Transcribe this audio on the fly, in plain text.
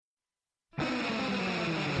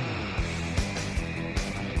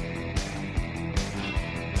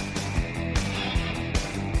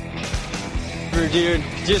ever, dude.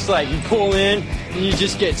 Just like you pull in and you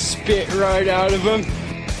just get spit right out of them.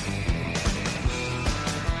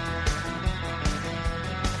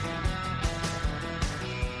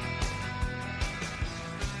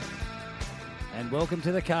 And welcome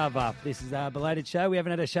to the Carve Up. This is our belated show. We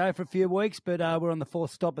haven't had a show for a few weeks, but we're on the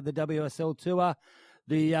fourth stop of the WSL Tour,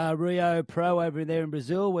 the Rio Pro over there in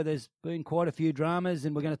Brazil, where there's been quite a few dramas,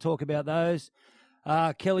 and we're going to talk about those.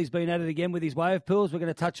 Kelly's been at it again with his wave pools. We're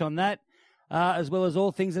going to touch on that, as well as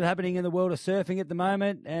all things that are happening in the world of surfing at the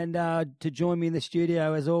moment. And to join me in the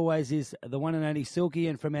studio, as always, is the one and only Silky,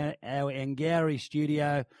 and from our Angari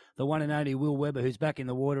studio, the one and only Will Webber, who's back in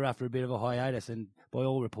the water after a bit of a hiatus, and by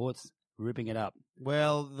all reports, ripping it up.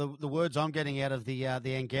 Well, the words I'm getting out of the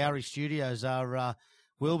Angari studios are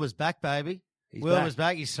Will was back, baby. Will was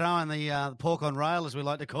back. He's throwing the pork on rail, as we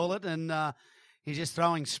like to call it, and he's just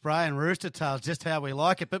throwing spray and rooster tails, just how we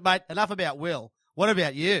like it. But, mate, enough about Will. What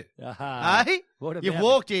about you? Hey? What about You've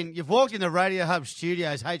walked in the Radio Hub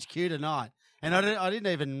Studios HQ tonight, and I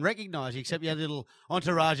didn't even recognise you, except you had a little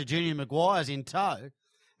entourage of Junior Maguires in tow.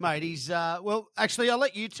 Mate, he's well. Actually, I'll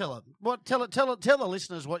let you tell it. Tell the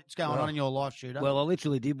listeners what's going on in your life, shooter. Well, I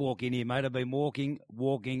literally did walk in here, mate. I've been walking,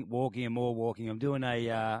 and more walking. I'm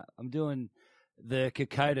doing the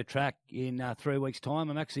Kokoda track in 3 weeks' time.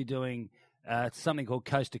 I'm actually doing something called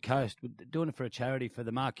Coast to Coast. We're doing it for a charity for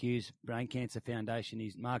the Mark Hughes Brain Cancer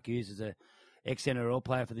Foundation. Mark Hughes is a ex-NRL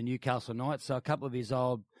player for the Newcastle Knights. So a couple of his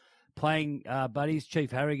old playing buddies, Chief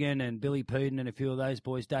Harrigan and Billy Puden, and a few of those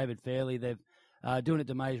boys, David Fairley, they've doing it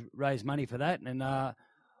to raise money for that, and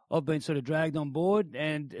I've been sort of dragged on board,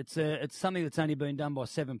 and it's something that's only been done by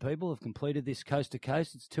 7 people have completed this coast to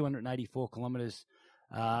coast. It's 284 kilometres,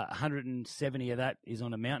 170 of that is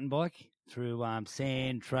on a mountain bike through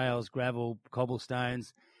sand, trails, gravel,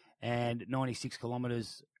 cobblestones, and 96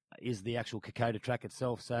 kilometres is the actual Kokoda track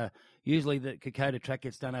itself. So usually the Kokoda track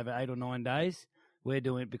gets done over 8 or 9 days. We're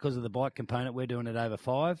doing it, because of the bike component, we're doing it over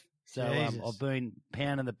 5. So I've been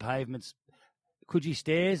pounding the pavements. Coogee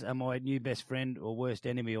Stairs are my new best friend or worst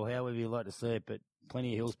enemy, or however you like to say it, but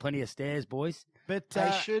plenty of hills, plenty of stairs, boys. But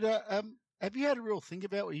hey, Shooter, have you had a real think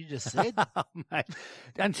about what you just said? Mate,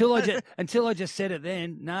 until I just said it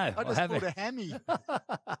then, no, I just haven't. thought a hammy.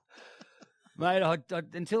 Mate,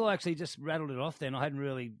 until I actually just rattled it off then, I hadn't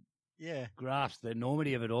really grasped the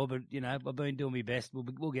enormity of it all, but, I've been doing my best.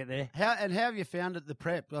 We'll get there. How have you found it, the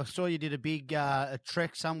prep? I saw you did a big a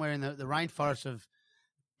trek somewhere in the rainforest of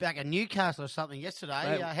back in Newcastle or something yesterday.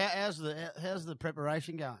 How's the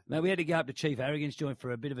preparation going? Mate, we had to go up to Chief Harrigan's joint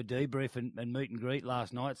for a bit of a debrief and meet and greet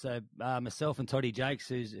last night. So myself and Toddy Jakes,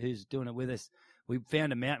 who's doing it with us, we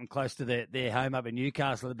found a mountain close to their home up in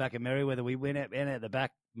Newcastle at the back of Merriweather. We went out the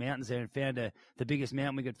back mountains there and found the biggest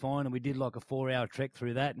mountain we could find, and we did like a 4-hour trek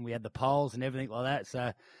through that, and we had the poles and everything like that.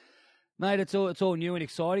 So, mate, it's all new and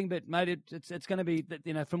exciting, but mate, it's going to be,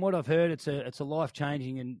 from what I've heard, it's a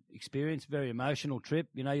life-changing and experience, very emotional trip.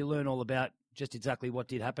 You learn all about just exactly what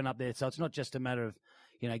did happen up there. So it's not just a matter of,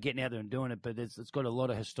 getting out there and doing it, but it's got a lot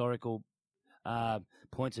of historical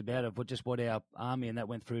points about it, just what our army and that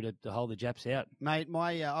went through to hold the Japs out. Mate,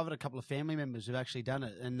 I've had a couple of family members who've actually done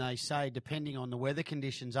it, and they say depending on the weather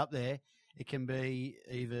conditions up there, it can be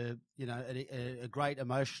either, a great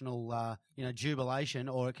emotional, jubilation,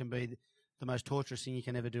 or it can be the most torturous thing you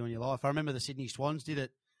can ever do in your life. I remember the Sydney Swans did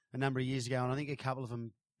it a number of years ago, and I think a couple of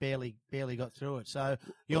them barely got through it. So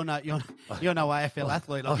you're no AFL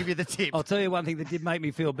athlete. I'll give you the tip. I'll tell you one thing that did make me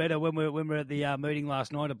feel better when we were at the meeting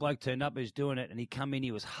last night. A bloke turned up who's doing it, and he come in. He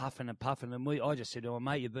was huffing and puffing, and I just said, "Oh,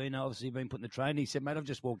 mate, you've been putting the train." He said, "Mate, I've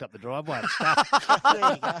just walked up the driveway and stuff."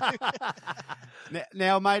 There you go.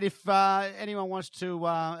 Now, mate, if anyone wants to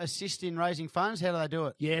assist in raising funds, how do they do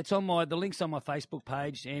it? Yeah, it's the link's on my Facebook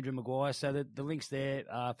page, Andrew Maguire. So the link's there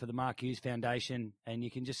for the Mark Hughes Foundation, and you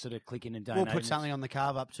can just sort of click in and donate. We'll put something on the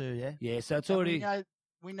Carve Up too, yeah? Yeah, so it's already...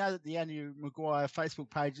 We know that the Andrew Maguire Facebook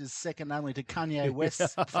page is second only to Kanye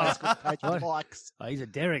West's Facebook page with likes. Oh, he's a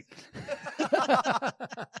Derek.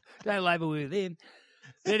 Don't label me with him.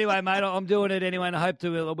 But anyway, mate, I'm doing it anyway, and I hope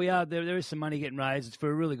to. There is some money getting raised. It's for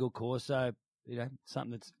a really good cause, so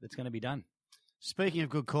something that's going to be done. Speaking of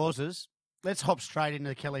good causes, let's hop straight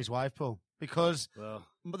into Kelly's Wave Pool, because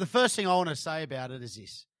the first thing I want to say about it is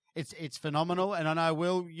this. It's phenomenal, and I know,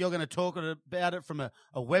 Will, you're going to talk about it from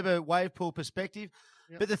a Webber Wave Pool perspective.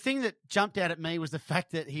 Yep. But the thing that jumped out at me was the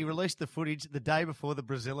fact that he released the footage the day before the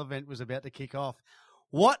Brazil event was about to kick off.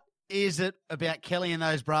 What is it about Kelly and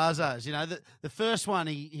those brazos? The first one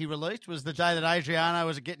he released was the day that Adriano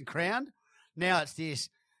was getting crowned. Now it's this.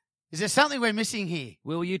 Is there something we're missing here?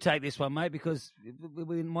 Will you take this one, mate? Because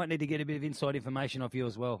we might need to get a bit of inside information off you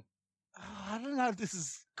as well. I don't know if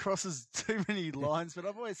this crosses too many lines, but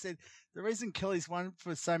I've always said the reason Kelly's won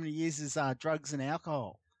for so many years is drugs and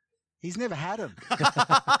alcohol. He's never had them.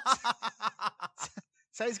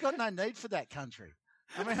 So he's got no need for that country.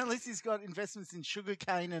 I mean, unless he's got investments in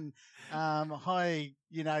sugarcane and high,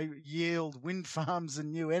 yield wind farms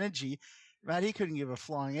and new energy, but he couldn't give a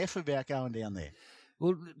flying F about going down there.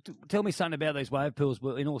 Well, tell me something about these wave pools.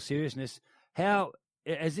 But in all seriousness, how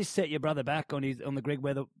has this set your brother back on the Greg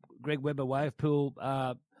Webber wave pool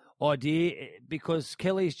idea? Because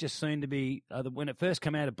Kelly's just seemed to be when it first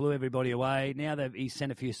came out, it blew everybody away. Now he's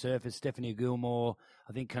sent a few surfers. Stephanie Gilmore,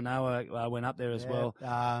 I think Kanoa went up there as well.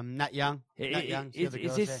 Nat Young.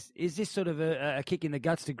 Is this sort of a kick in the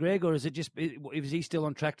guts to Greg, or is he still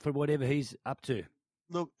on track for whatever he's up to?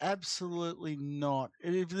 Look, absolutely not.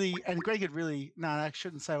 And Greg had really, no, I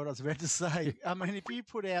shouldn't say what I was about to say. I mean, if you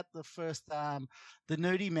put out the first, the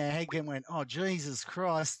nudie mag and went, oh, Jesus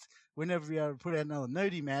Christ, we'll never be able to put out another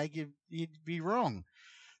nudie mag, you'd be wrong.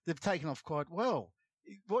 They've taken off quite well.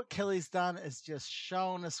 What Kelly's done is just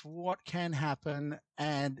shown us what can happen,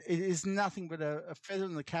 and it is nothing but a feather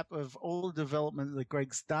in the cap of all the development that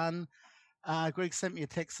Greg's done. Greg sent me a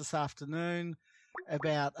text this afternoon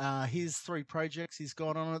about his 3 projects he's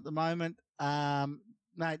got on at the moment.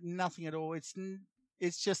 Mate, nothing at all. It's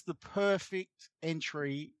just the perfect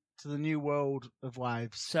entry to the new world of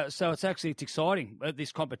waves. So it's exciting,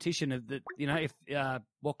 this competition of that. If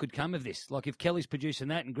what could come of this. Like if Kelly's producing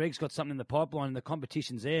that and Greg's got something in the pipeline and the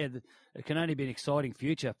competition's there, it can only be an exciting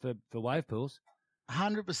future for wave pools.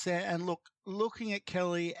 100%. And looking at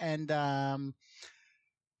Kelly and the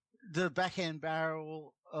backhand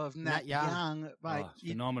barrel of Nat Young, mate,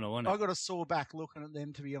 phenomenal, isn't it? I got a sore back looking at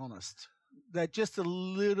them, to be honest. They're just a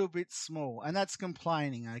little bit small, and that's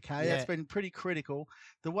complaining, okay? Yeah. That's been pretty critical.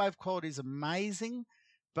 The wave quality is amazing,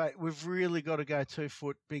 but we've really got to go 2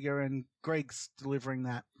 foot bigger, and Greg's delivering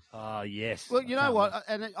that. Oh, yes. Well, you know what?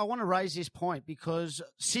 And I want to raise this point because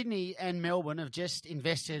Sydney and Melbourne have just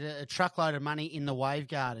invested a truckload of money in the Wave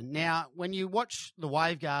Garden. Now, when you watch the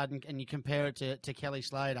Wave Garden and you compare it to Kelly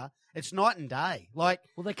Slater, it's night and day. Like,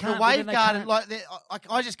 well, they can't, the Wave Garden,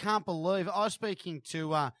 I just can't believe. I was speaking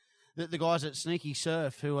to the guys at Sneaky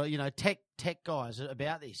Surf who are, tech guys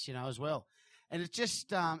about this, as well. And it's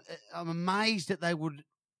just, I'm amazed that they would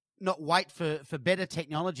not wait for better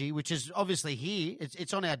technology, which is obviously here.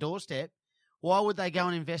 It's on our doorstep. Why would they go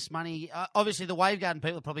and invest money? Obviously, the Wave Garden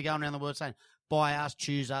people are probably going around the world saying, buy us,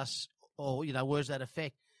 choose us, or, words to that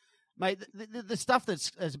effect. Mate, the stuff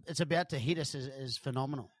that's it's about to hit us is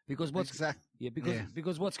phenomenal. Because what's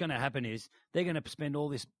going to happen is they're going to spend all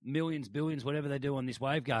this millions, billions, whatever they do on this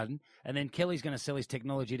Wave Garden, and then Kelly's going to sell his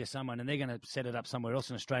technology to someone, and they're going to set it up somewhere else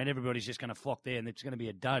in Australia, and everybody's just going to flock there, and it's going to be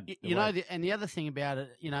a dud. And the other thing about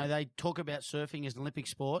it, they talk about surfing as an Olympic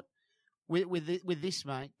sport. With this,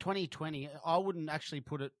 mate, 2020, I wouldn't actually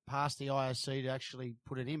put it past the IOC to actually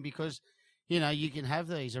put it in because. You can have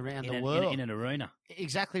these around the world. In an arena.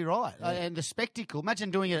 Exactly right. Yeah. And the spectacle,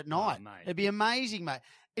 imagine doing it at night. Oh, it'd be amazing, mate.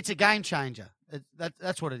 It's a game changer.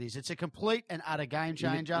 That's what it is. It's a complete and utter game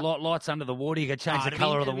changer. Lights under the water. You could change the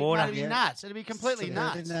colour of the water. It'd be nuts. It'd be completely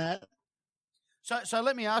nuts. So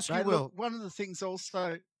let me ask you, Will. One of the things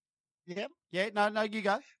also... Yeah? Yeah, no, you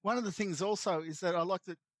go. One of the things also is that I like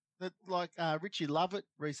that Richie Lovett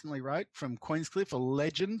recently wrote from Queenscliff, a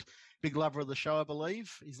legend, big lover of the show, I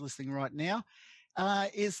believe. He's listening right now.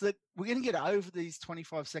 Is that we're going to get over these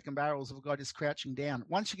 25-second barrels of a guy just crouching down.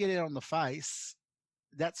 Once you get out on the face,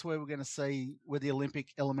 that's where we're going to see where the Olympic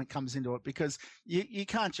element comes into it because you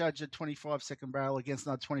can't judge a 25-second barrel against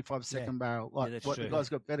another 25-second barrel. The guy's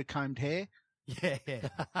got better combed hair. Yeah.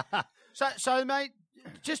 So, mate,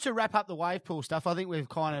 just to wrap up the wave pool stuff, I think we've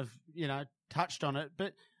kind of, touched on it,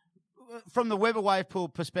 but from the Webber Wave Pool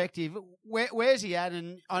perspective, where's he at?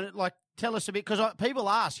 And tell us a bit because people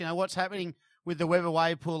ask, what's happening with the Webber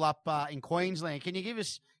Wave Pool up in Queensland. Can you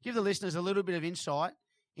give the listeners a little bit of insight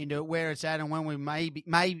into where it's at and when we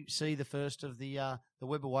may see the first of the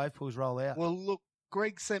Webber Wave Pools roll out? Well, look,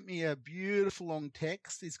 Greg sent me a beautiful long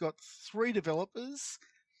text. He's got 3 developers,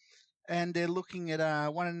 and they're looking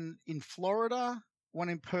at one in Florida, one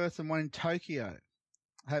in Perth, and one in Tokyo.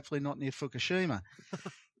 Hopefully not near Fukushima.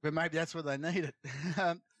 But maybe that's where they need it.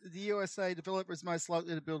 The USA developer is most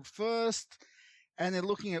likely to build first, and they're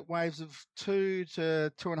looking at waves of 2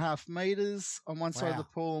 to 2.5 meters on one side of the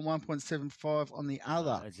pool and 1.75 on the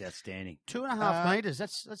other. Oh, that's outstanding. 2.5 meters.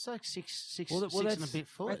 That's like six and a bit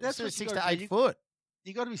foot. That's 6 to 8 foot.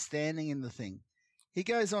 You got to be standing in the thing. He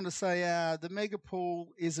goes on to say the mega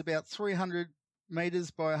pool is about 300 meters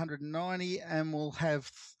by 190, and will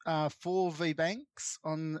have 4 V banks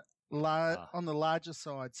on the larger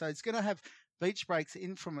side. So it's going to have beach breaks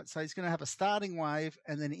in from it. So he's going to have a starting wave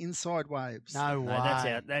and then inside waves. No way.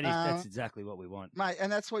 That's exactly what we want, mate. And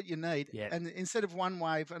that's what you need. Yeah. And instead of one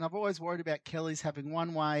wave, and I've always worried about Kelly's having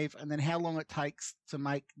one wave and then how long it takes to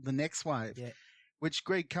make the next wave, which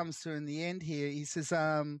Greg comes to in the end here. He says,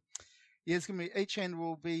 it's going to be, each end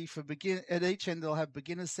will be for at each end they'll have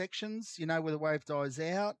beginner sections, where the wave dies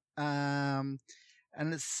out.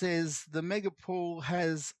 And it says the mega pool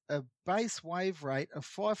has a base wave rate of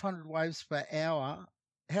 500 waves per hour.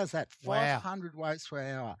 How's that? 500 waves per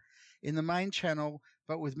hour in the main channel,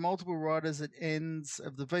 but with multiple riders at ends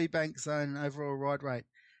of the V bank zone and overall ride rate.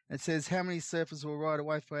 It says how many surfers will ride a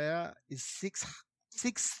wave per hour is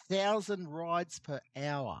 6,000 rides per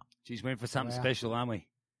hour. Geez, we're in for something special, aren't we?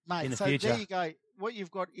 Mate, in the so future. There you go. What you've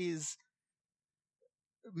got is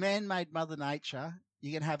man-made Mother Nature.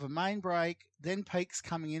 You can have a main break, then peaks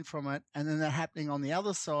coming in from it, and then they're happening on the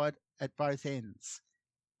other side at both ends.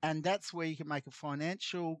 And that's where you can make a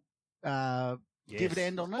financial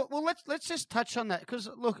dividend on it. Well, let's just touch on that because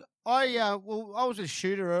look, I was a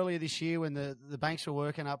shooter earlier this year when the banks were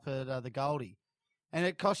working up at the Goldie, and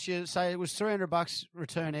it cost you say it was $300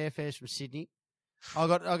 return airfares from Sydney. I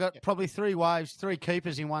got probably 3 waves, 3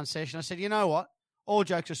 keepers in one session. I said, you know what? All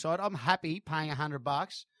jokes aside, I'm happy paying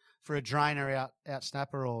 $100 for a drainer out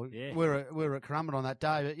snapper, or we were at Currumbin on that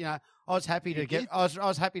day. But I was happy to I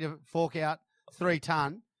was happy to fork out 3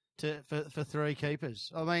 ton for 3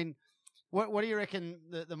 keepers. I mean, what do you reckon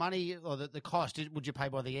the money or the cost? Would you pay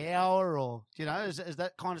by the hour, or is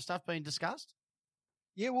that kind of stuff being discussed?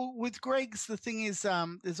 Yeah, well, with Greg's, the thing is,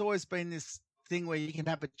 there's always been this thing where you can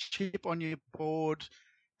have a chip on your board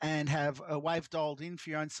and have a wave dialed in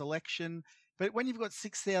for your own selection. But when you've got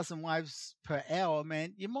 6,000 waves per hour,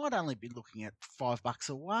 man, you might only be looking at $5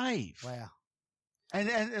 a wave. Wow.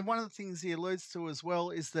 And one of the things he alludes to as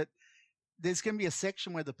well is that there's going to be a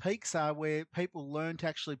section where the peaks are where people learn to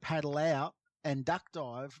actually paddle out and duck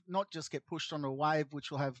dive, not just get pushed on a wave,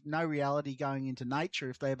 which will have no reality going into nature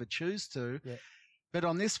if they ever choose to. Yeah. But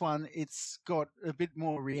on this one, it's got a bit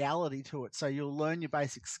more reality to it. So you'll learn your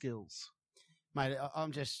basic skills. Mate,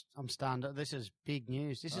 I'm stunned. This is big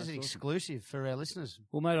news. This is an exclusive for our listeners.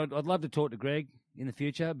 Well, mate, I'd love to talk to Greg in the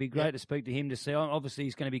future. It'd be great to speak to him to see. Obviously,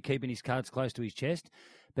 he's going to be keeping his cards close to his chest.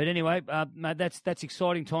 But anyway, mate, that's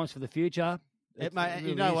exciting times for the future. Mate,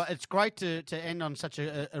 really you know what? It's great to end on such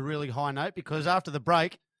a really high note because after the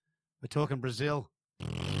break, we're talking Brazil.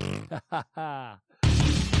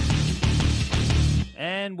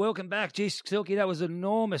 And welcome back. Geez, Silky, that was an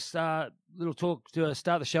enormous little talk to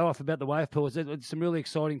start the show off about the wave pool. It's some really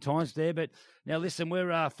exciting times there. But now, listen,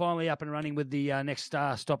 we're finally up and running with the next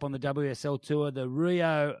stop on the WSL Tour, the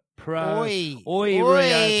Rio Pro. Rio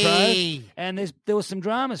Pro. And there was some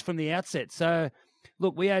dramas from the outset. So,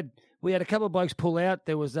 look, we had a couple of blokes pull out.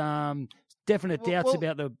 There was definite doubts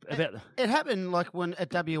about the. It happened like when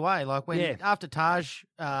at WA, like when after Taj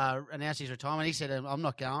announced his retirement, he said, "I'm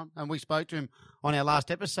not going," and we spoke to him on our last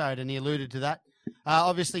episode, and he alluded to that.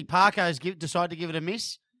 Obviously, Parko's decided to give it a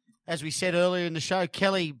miss. As we said earlier in the show,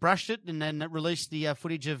 Kelly brushed it and then released the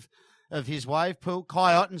footage of his wave pool.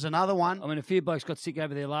 Kai Otten's another one. I mean, a few blokes got sick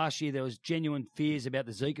over there last year. There was genuine fears about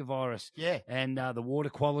the Zika virus and the water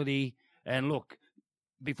quality. And look,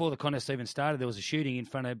 before the contest even started, there was a shooting in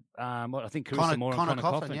front of, I think, Carissa Moore and Connor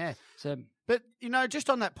Coffin. Yeah. So, but, just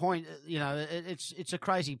on that point, it's a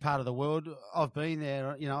crazy part of the world. I've been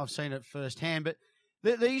there, I've seen it firsthand.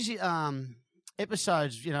 But these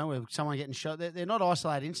episodes, where someone getting shot, they're not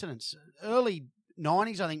isolated incidents. Early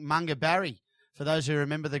 90s, I think, Munga Barry, for those who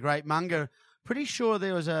remember the great Munga, pretty sure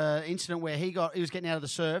there was an incident where he was getting out of the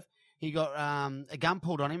surf. He got a gun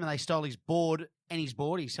pulled on him and they stole his board and his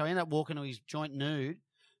boardie. So he ended up walking to his joint nude.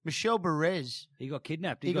 Michelle Perez. He got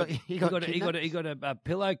kidnapped. He got a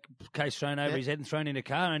pillowcase thrown over his head and thrown in a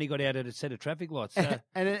car, and he got out at a set of traffic lights. So.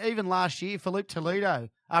 And even last year, Philippe Toledo,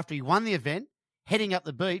 after he won the event, heading up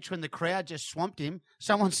the beach when the crowd just swamped him,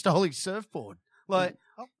 someone stole his surfboard. Like,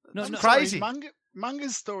 crazy.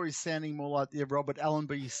 Munga's story is sounding more like the Robert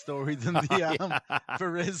Allenby story than the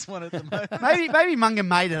Perez one at the moment. Maybe Munga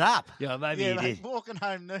made it up. Yeah, maybe he did. Walking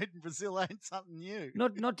home nude in Brazil ain't something new.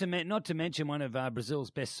 Not to mention one of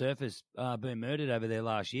Brazil's best surfers being murdered over there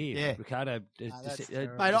last year. Yeah, Ricardo. Mate,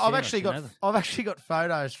 I've actually got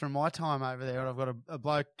photos from my time over there. I've got a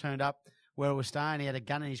bloke turned up where I was staying. He had a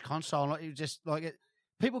gun in his console. And it was just like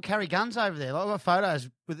people carry guns over there. Like, I've got photos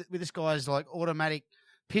with this guy's like automatic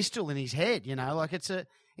pistol in his head, like it's a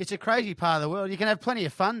crazy part of the world. You can have plenty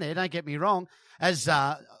of fun there, don't get me wrong, as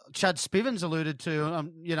Chud Spivens alluded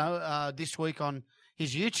to this week on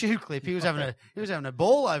his YouTube clip. He was having a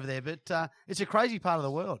ball over there, but it's a crazy part of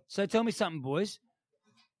the world. So tell me something, boys.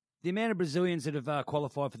 the amount of Brazilians that have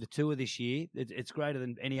qualified for the tour this year, it's greater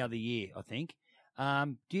than any other year, I think.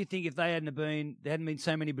 Do you think if there hadn't been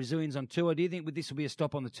so many Brazilians on tour, do you think this will be a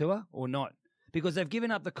stop on the tour or not? Because they've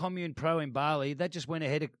given up the Commune Pro in Bali. That just went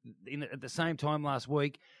ahead at the same time last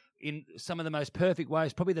week in some of the most perfect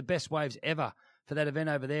waves, probably the best waves ever for that event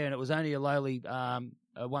over there, and it was only a lowly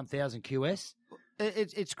 1,000 QS.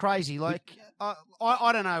 It's crazy. Like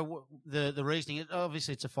I don't know the reasoning.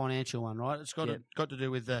 Obviously, it's a financial one, right? It's got to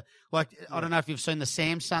do with I don't know if you've seen the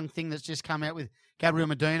Samsung thing that's just come out with Gabriel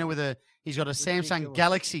Medina he's got a Samsung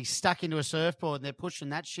Galaxy stuck into a surfboard and they're pushing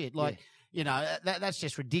that shit. That's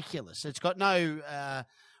just ridiculous. It's got no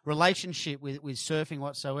relationship with surfing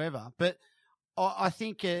whatsoever. But I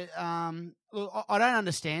think look, I don't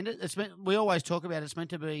understand it. We always talk about it's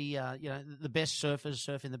meant to be the best surfers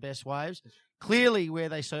surfing the best waves. Clearly, where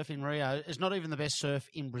they surf in Rio is not even the best surf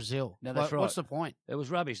in Brazil. No, that's right. What's the point? It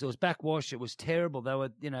was rubbish. There was backwash. It was terrible. They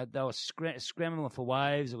were scrambling for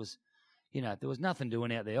waves. It was, there was nothing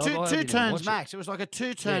doing out there. Two turns max. It was like a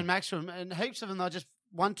 2-turn maximum, and heaps of them are just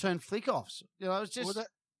 1-turn flick-offs. It was just. Well,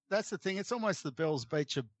 that's the thing. It's almost the Bells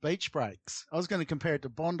Beach of beach breaks. I was going to compare it to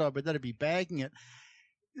Bondi, but that'd be bagging it.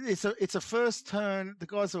 It's a first turn. The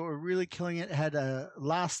guys that were really killing it had a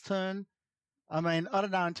last turn. I mean, I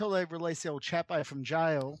don't know, until they release the old Chapo from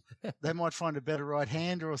jail, they might find a better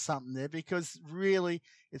right-hander or something there, because really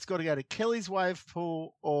it's got to go to Kelly's Wave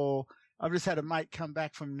Pool, or I've just had a mate come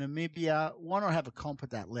back from Namibia. Why not have a comp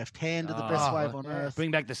at that left-hander, the best wave on earth?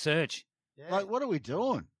 Bring back the search. Yeah. Like, what are we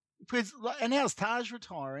doing? Because, and how's Taj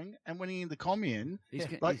retiring and winning in the Commune? He's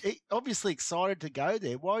obviously excited to go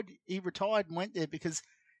there. He retired and went there because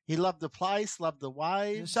he loved the place, loved the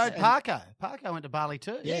waves. So Parko went to Bali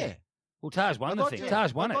too. Yeah. Well, Taj won the thing.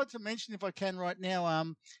 Taj won it. I'd like to mention, if I can right now,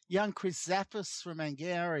 young Chris Zappis from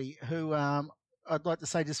Angari, who I'd like to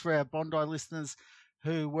say, just for our Bondi listeners,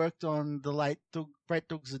 who worked on the late Brett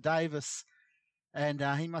Dugzer Davis, and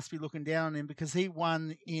he must be looking down on him because he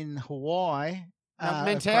won in Hawaii.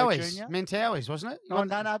 Mentaui's, wasn't it? No,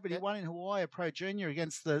 but he won in Hawaii, a Pro Junior,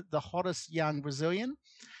 against the hottest young Brazilian.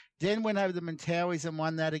 Then went over the Mentaui's and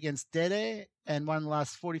won that against Dede, and won the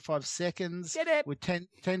last 45 seconds with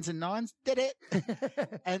tens and nines. Dede.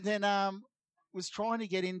 And then was trying to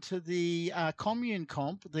get into the Commune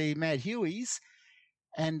comp, the Mad Hueys,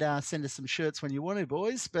 and send us some shirts when you want to,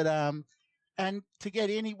 boys. But and to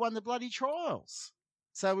get in, he won the bloody trials.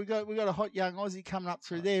 So we got a hot young Aussie coming up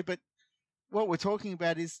through there. But what we're talking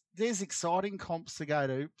about is there's exciting comps to go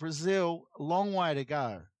to. Brazil, long way to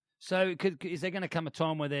go. So is there going to come a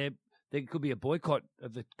time where there could be a boycott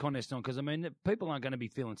of the contest on? Because, I mean, people aren't going to be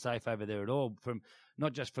feeling safe over there at all,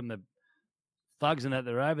 not just from the thugs and that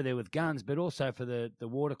they're over there with guns, but also for the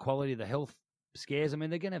water quality, the health scares. I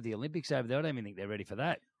mean, they're going to have the Olympics over there. I don't even think they're ready for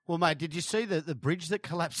that. Well, mate, did you see the bridge that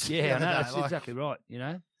collapsed? Yeah, I know. That's exactly right,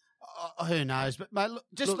 Who knows? But, mate,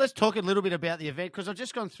 let's talk a little bit about the event, because I've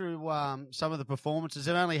just gone through some of the performances.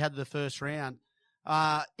 They've only had the first round.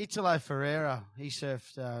 Italo Ferreira, he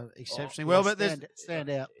surfed exceptionally well, but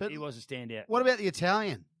stand out. But he was a standout. What about the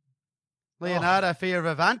Italian, Leonardo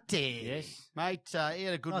Fioravanti? Yes, mate, he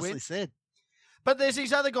had a good win. Nicely said. But there's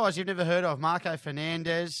these other guys you've never heard of: Marco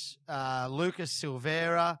Fernandez, Lucas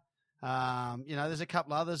Silveira. There's a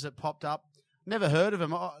couple others that popped up. Never heard of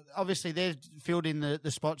them. Obviously, they're filled in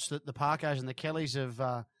the spots that the Parkos and the Kellys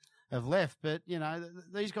have left. But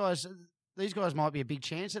these guys might be a big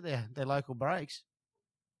chance at their local breaks.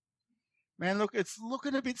 Man, look, it's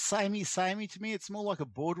looking a bit samey to me. It's more like a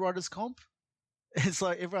board riders comp. It's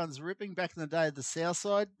like everyone's ripping back in the day at the South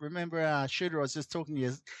Side. Remember, Shooter, I was just talking to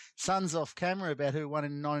your sons off camera about who won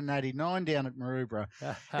in 1989 down at Maroubra.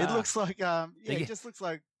 It looks like, it just looks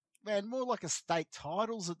like, man, more like a state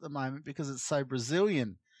titles at the moment because it's so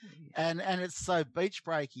Brazilian and it's so beach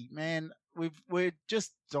breaky. Man, we're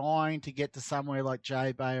just dying to get to somewhere like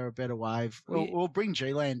J Bay or a better wave. We'll bring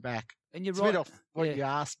G-Land back. And you're right. A bit off what you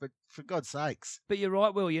asked, but for God's sakes. But you're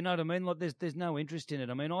right, Will. You know what I mean? Like, there's no interest in it.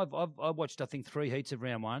 I mean, I watched, I think, 3 heats of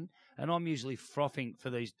round 1, and I'm usually frothing for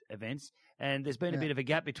these events. And there's been a bit of a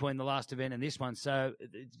gap between the last event and this one, so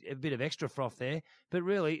a bit of extra froth there. But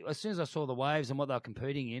really, as soon as I saw the waves and what they were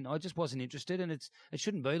competing in, I just wasn't interested. And it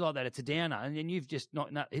shouldn't be like that. It's a downer. And you've just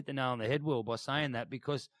not hit the nail on the head, Will, by saying that,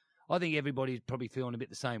 because I think everybody's probably feeling a bit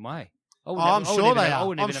the same way. I'm sure they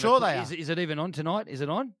are. Is it even on tonight? Is it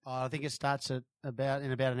on? I think it starts in about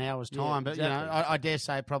an hour's time. But exactly. I dare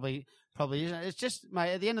say it probably isn't. It's just,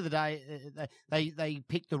 mate, at the end of the day, they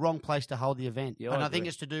picked the wrong place to hold the event, and I think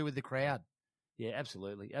it's to do with the crowd. Yeah,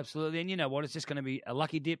 absolutely. And you know what? It's just going to be a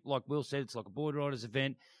lucky dip, like Will said. It's like a board riders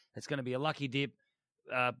event. It's going to be a lucky dip.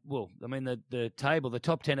 Well, I mean the table, the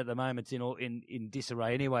top 10 at the moment's in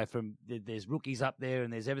disarray anyway. There's rookies up there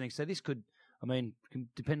and there's everything. So this could, I mean,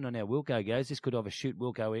 depending on how Wilco goes, this could either shoot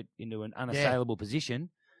Wilco into an unassailable position,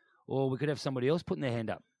 or we could have somebody else putting their hand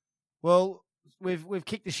up. Well, we've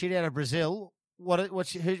kicked the shit out of Brazil.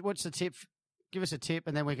 What's the tip? Give us a tip,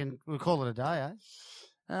 and then we'll call it a day,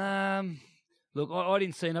 eh? Look, I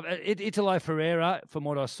didn't see enough. Italo Ferreira, from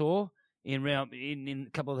what I saw in a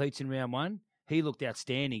couple of heats in round one, he looked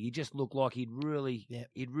outstanding. He just looked like he'd really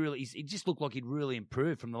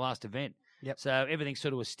improved from the last event. Yep. So everything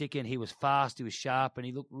sort of was sticking. He was fast, he was sharp, and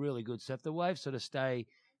he looked really good. So if the Waves sort of stay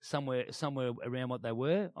somewhere around what they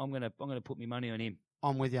were, I'm gonna put my money on him.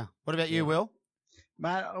 I'm with you. What about you, Will?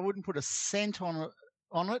 Mate, I wouldn't put a cent on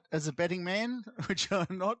it as a betting man, which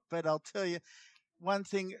I'm not. But I'll tell you one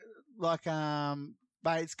thing. Like,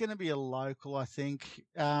 mate, it's going to be a local, I think.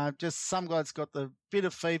 Just some guy's got the bit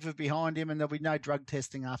of fever behind him, and there'll be no drug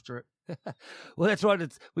testing after it. Well, that's right.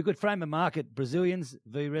 We could frame a market, Brazilians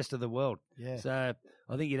v. rest of the world. Yeah. So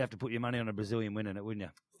I think you'd have to put your money on a Brazilian winning it, wouldn't you?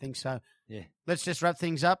 I think so. Yeah. Let's just wrap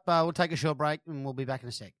things up. We'll take a short break, and we'll be back in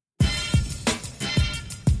a sec.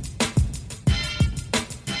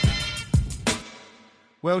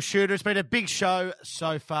 Well, Shooter, it's been a big show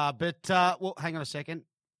so far, but, well, hang on a second.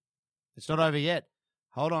 It's not over yet.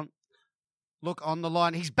 Hold on. Look, on the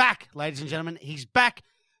line. He's back, ladies and gentlemen. He's back.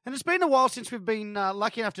 And it's been a while since we've been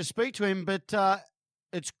lucky enough to speak to him, but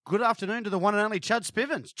it's good afternoon to the one and only Chud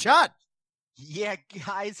Spivens. Chud! Yeah,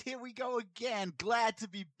 guys, here we go again. Glad to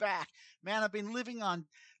be back. Man, I've been living on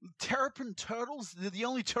terrapin turtles. They're the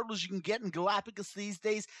only turtles you can get in Galapagos these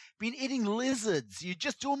days. Been eating lizards. You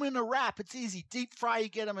just do them in a wrap. It's easy. Deep fry, you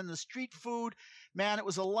get them in the street food. Man, it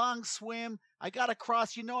was a long swim. I got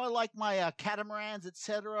across, I like my catamarans,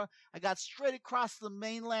 etc. I got straight across the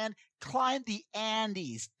mainland, climbed the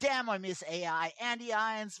Andes. Damn, I miss AI. Andy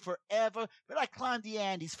Irons forever, but I climbed the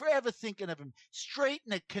Andes, forever thinking of him. Straight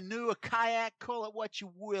in a canoe, a kayak, call it what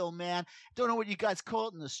you will, man. Don't know what you guys call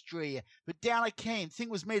it in Australia, but down I came. Thing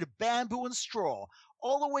was made of bamboo and straw.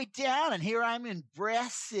 All the way down, and here I'm in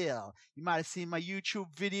Brazil. You might have seen my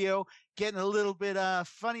YouTube video, getting a little bit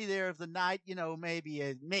funny there of the night. Maybe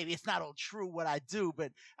it's not all true what I do,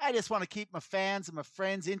 but I just want to keep my fans and my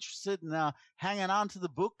friends interested in hanging on to the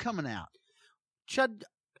book coming out. Chud,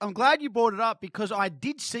 I'm glad you brought it up because I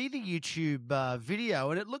did see the YouTube video,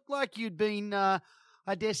 and it looked like you'd been, I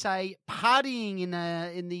dare say, partying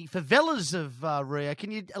in the favelas of Rio. Can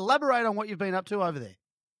you elaborate on what you've been up to over there?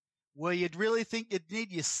 Well, you'd really think you'd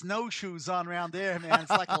need your snowshoes on around there, man. It's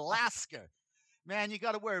like Alaska. Man, you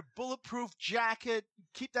got to wear a bulletproof jacket,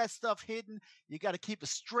 keep that stuff hidden. You got to keep a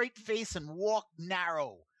straight face and walk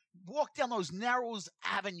narrow. Walk down those narrow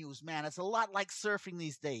avenues, man. It's a lot like surfing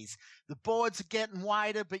these days. The boards are getting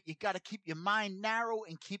wider, but you got to keep your mind narrow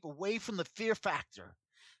and keep away from the fear factor.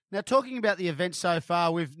 Now, talking about the event so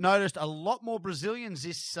far, we've noticed a lot more Brazilians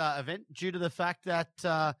this event due to the fact that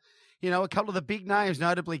a couple of the big names,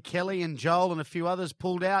 notably Kelly and Joel and a few others,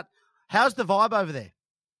 pulled out. How's the vibe over there?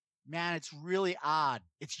 Man, it's really odd.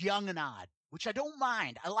 It's young and odd, which I don't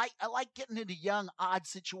mind. I like getting into young, odd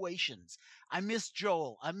situations. I miss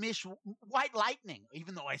Joel. I miss White Lightning,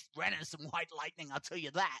 even though I ran into some White Lightning, I'll tell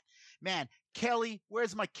you that. Man, Kelly,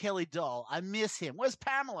 where's my Kelly doll? I miss him. Where's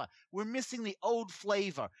Pamela? We're missing the old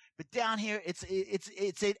flavor. But down here, it's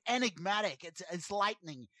enigmatic. It's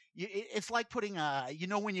lightning. It's like putting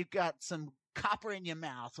when you've got some copper in your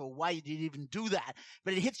mouth, or why you didn't even do that,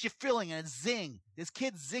 but it hits your filling and it's zing. There's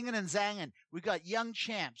kids zinging and zanging. We got young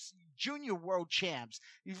champs, junior world champs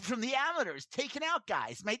from the amateurs taking out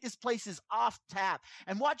guys. Mate, this place is off tap,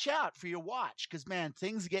 and watch out for your watch because, man,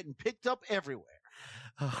 things are getting picked up everywhere.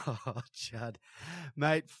 Oh, Chud.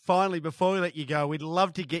 Mate, finally, before we let you go, we'd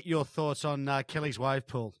love to get your thoughts on Kelly's Wave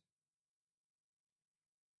Pool.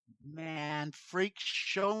 Man, freak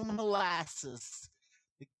show molasses.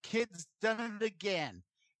 The kid's done it again.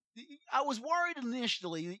 I was worried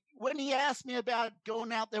initially when he asked me about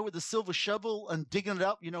going out there with a silver shovel and digging it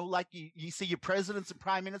up, like you see your presidents and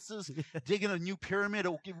prime ministers digging a new pyramid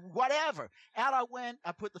or whatever. Out I went.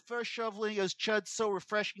 I put the first shovel in. He goes, Chud, so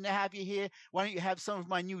refreshing to have you here. Why don't you have some of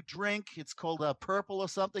my new drink? It's called Purple or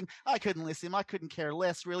something. I couldn't listen. I couldn't care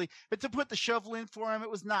less, really. But to put the shovel in for him,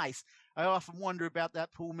 it was nice. I often wonder about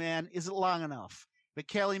that pool, man. Is it long enough? But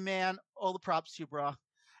Kelly, man, all the props to you, bro.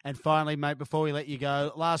 And finally, mate, before we let you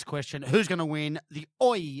go, last question. Who's going to win the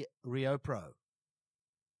Oi Rio Pro?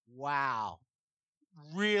 Wow.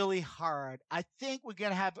 Really hard. I think we're going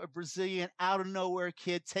to have a Brazilian out of nowhere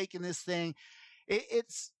kid taking this thing.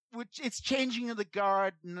 It's changing of the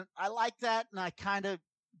guard, and I like that, and I kind of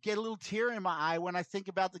get a little tear in my eye when I think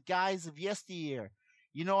about the guys of yesteryear.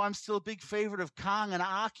 I'm still a big favorite of Kong and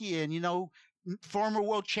Aki and, former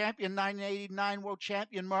world champion, 1989 world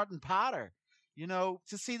champion Martin Potter. To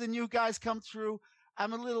see the new guys come through,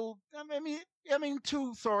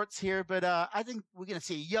 two thoughts here, but I think we're going to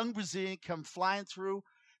see a young Brazilian come flying through.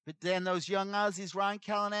 But then those young Aussies, Ryan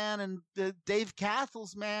Callanan and Dave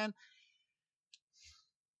Cathles, man,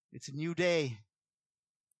 it's a new day.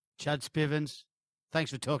 Chud Spivens, thanks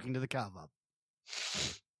for talking to the Carve Up.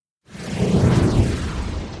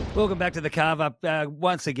 Welcome back to the Carve Up.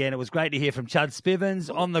 Once again, it was great to hear from Chud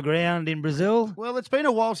Spivens on the ground in Brazil. Well, it's been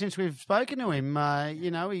a while since we've spoken to him.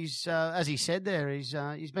 He's as he said there, he's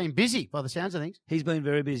been busy by the sounds of things. He's been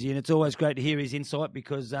very busy, and it's always great to hear his insight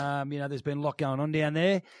because there's been a lot going on down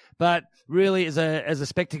there. But really, as a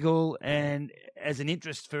spectacle and as an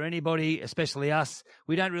interest for anybody, especially us,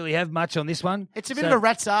 we don't really have much on this one. It's a bit of a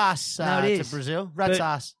rat's ass to Brazil. Rat's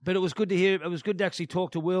ass. But it was good to hear. It was good to actually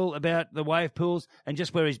talk to Will about the wave pools and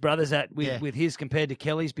just where his brother's at with his compared to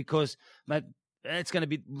Kelly's because, mate, it's going to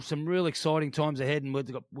be some real exciting times ahead, and we're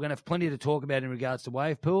going to have plenty to talk about in regards to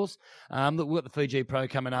wave pools. Look, we've got the Fiji Pro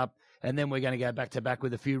coming up, and then we're going to go back to back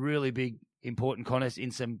with a few really big, important contests in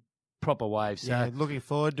some proper waves. So. Yeah, looking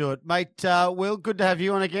forward to it. Mate, Will, good to have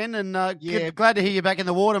you on again, and glad to hear you back in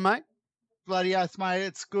the water, mate. Bloody oath, mate.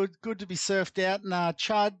 It's good to be surfed out. And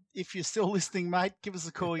Chud, if you're still listening, mate, give us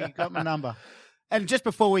a call. You got my number. And just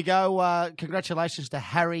before we go, congratulations to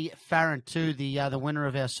Harry Farron too, the winner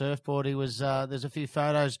of our surfboard. He was there's a few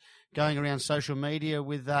photos going around social media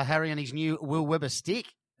with Harry and his new Will Webber stick.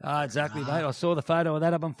 Exactly, mate. I saw the photo of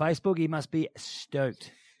that up on Facebook. He must be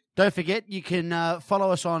stoked. Don't forget, you can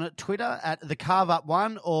follow us on Twitter at the Carve Up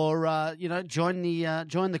One, or join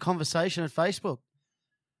the conversation at Facebook.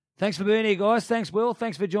 Thanks for being here, guys. Thanks, Will.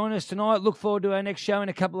 Thanks for joining us tonight. Look forward to our next show in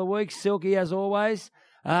a couple of weeks. Silky, as always.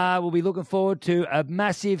 We'll be looking forward to a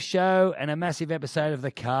massive show and a massive episode of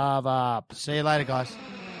the Carve Up. See you later, guys.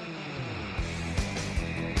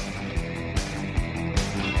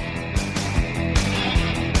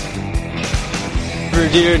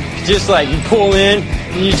 Dude, just like you pull in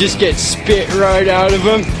and you just get spit right out of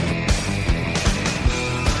them.